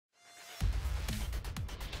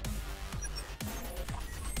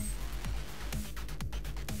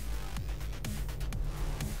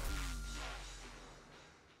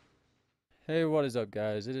Hey, what is up,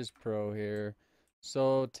 guys? It is Pro here.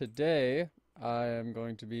 So today I am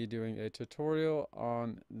going to be doing a tutorial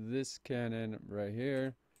on this cannon right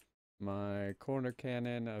here, my corner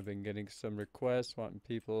cannon. I've been getting some requests wanting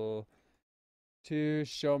people to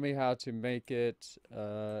show me how to make it,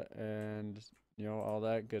 and all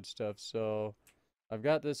that good stuff. So I've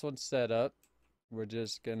got this one set up. We're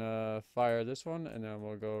just gonna fire this one, and then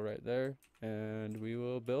we'll go right there, and we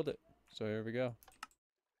will build it. So here we go.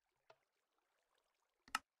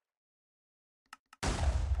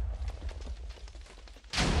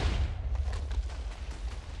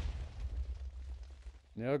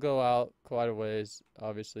 And it'll go out quite a ways.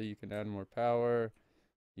 Obviously, you can add more power,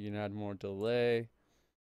 you can add more delay.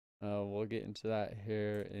 We'll get into that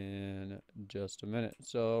here in just a minute.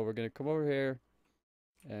 So we're going to come over here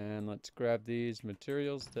and let's grab these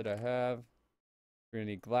materials that I have. We're going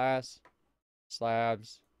to need glass,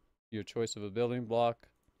 slabs, your choice of a building block,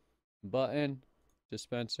 button,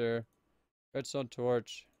 dispenser, redstone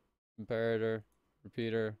torch, comparator,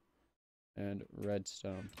 repeater, and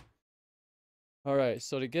redstone. Alright,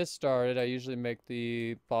 so to get started, I usually make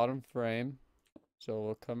the bottom frame. So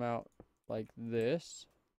we'll come out like this.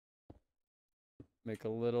 Make a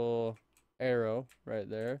little arrow right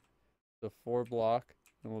there. The 4 block.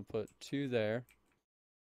 And we'll put 2 there.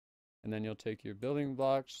 And then you'll take your building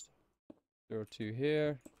blocks. Throw 2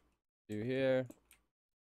 here. 2 here.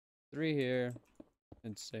 3 here.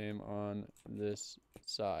 And same on this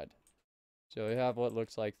side. So we have what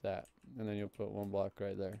looks like that. And then you'll put 1 block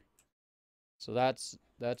right there. So that's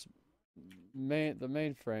the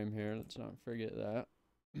main frame here. Let's not forget that.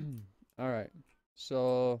 Alright.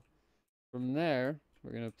 So from there,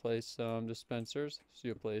 we're going to place some dispensers. So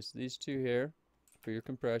you'll place these 2 here for your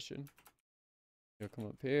compression. You'll come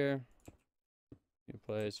up here. You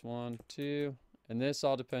place 1, 2, and this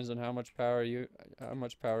all depends on how much power you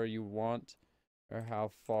want or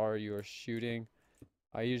how far you are shooting.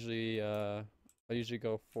 I usually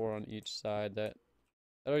go 4 on each side.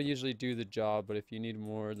 That'll usually do the job, but if you need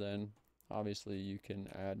more, then obviously you can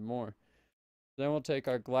add more. Then we'll take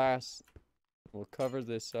our glass. We'll cover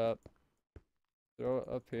this up. Throw it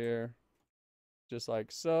up here, just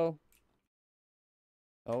like so.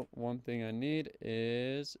 Oh, one thing I need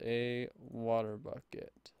is a water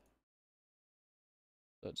bucket.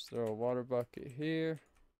 Let's throw a water bucket here.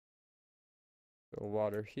 Throw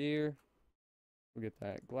water here. We'll get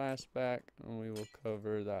that glass back and we will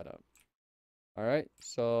cover that up. Alright,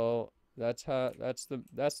 so that's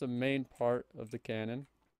the main part of the cannon.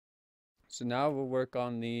 So now we'll work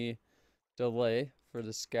on the delay for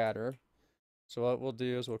the scatter. So what we'll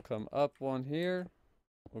do is we'll come up 1 here.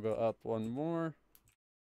 We'll go up 1 more. And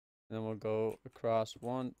then we'll go across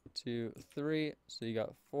 1, 2, 3. So you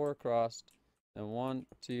got 4 across. And 1,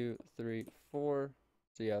 2, 3, 4.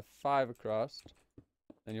 So you have 5 across.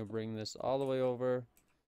 Then you'll bring this all the way over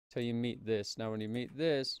till you meet this. Now when you meet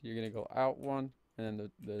this, you're going to go out 1. And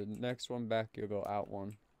then the next one back, you'll go out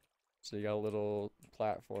 1. So you got a little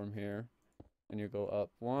platform here. And you go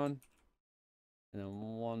up 1. And then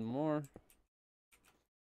 1 more.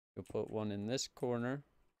 You'll put 1 in this corner.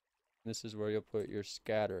 This is where you'll put your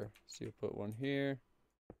scatter. So you'll put 1 here,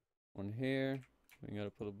 1 here. We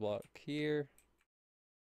gotta put a block here.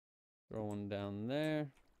 Throw 1 down there,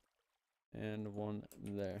 and 1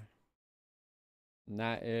 there. And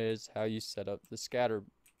that is how you set up the scatter.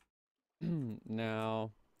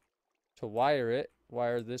 Now, to wire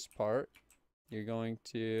this part, you're going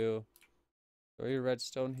to throw your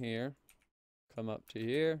redstone here, come up to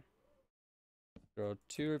here, throw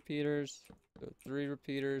 2 repeaters, throw 3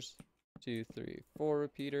 repeaters, 2, 3, 4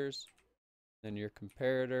 repeaters, then your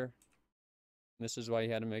comparator. This is why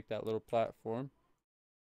you had to make that little platform.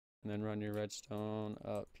 And then run your redstone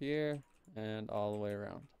up here and all the way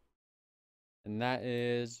around. And that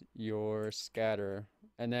is your scatter.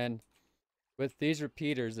 And then with these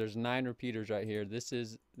repeaters, there's 9 repeaters right here. This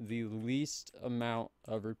is the least amount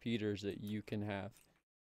of repeaters that you can have.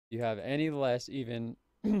 If you have any less, even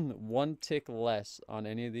 1 tick less on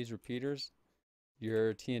any of these repeaters,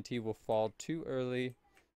 your TNT will fall too early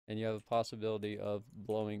and you have a possibility of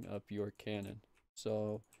blowing up your cannon.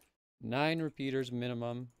 So 9 repeaters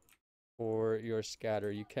minimum for your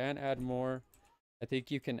scatter. You can add more. I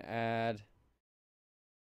think you can add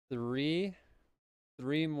 3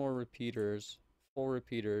 more repeaters, 4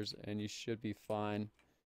 repeaters, and you should be fine.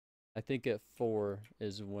 I think at 4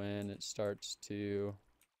 is when it starts to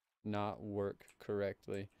not work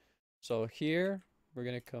correctly. So here, we're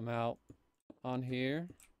going to come out on here.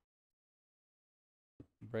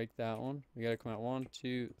 Break that one. We got to come out 1,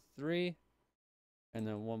 2, 3, and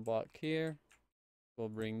then 1 block here. We'll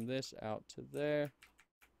bring this out to there.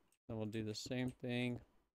 Then we'll do the same thing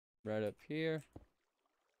right up here.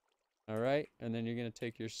 All right, and then you're going to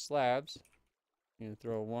take your slabs. You're going to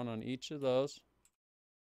throw one on each of those.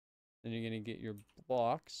 Then you're going to get your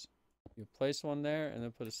blocks. You place one there and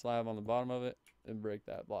then put a slab on the bottom of it and break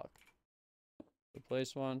that block. So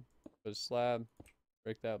place one, put a slab,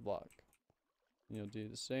 break that block. And you'll do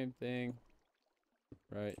the same thing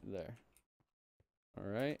right there. All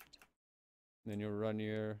right. Then you'll run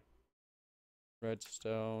your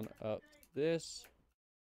redstone up this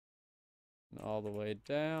and all the way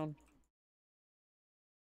down.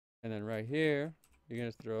 And then right here, you're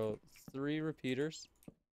going to throw 3 repeaters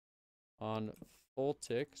on full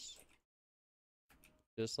ticks,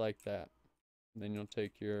 just like that. And then you'll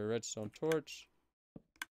take your redstone torch,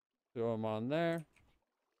 throw them on there,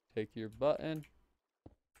 take your button,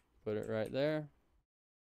 put it right there,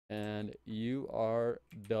 and you are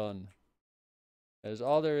done. That is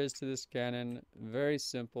all there is to this cannon. Very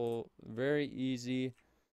simple, very easy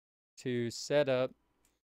to set up.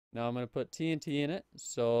 Now I'm going to put TNT in it,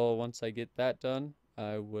 so once I get that done,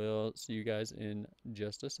 I will see you guys in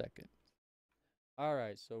just a second.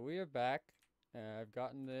 Alright, so we are back. I've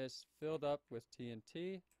gotten this filled up with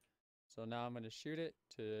TNT, so now I'm going to shoot it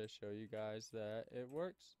to show you guys that it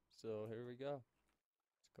works. So here we go.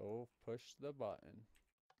 Let's go push the button.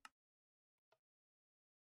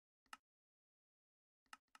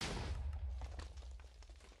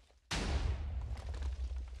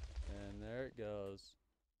 And there it goes.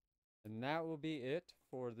 And that will be it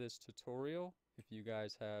for this tutorial. If you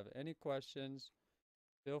guys have any questions,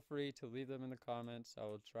 feel free to leave them in the comments. I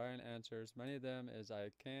will try and answer as many of them as I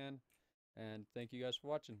can. And thank you guys for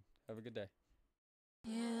watching. Have a good day.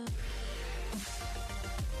 Yeah.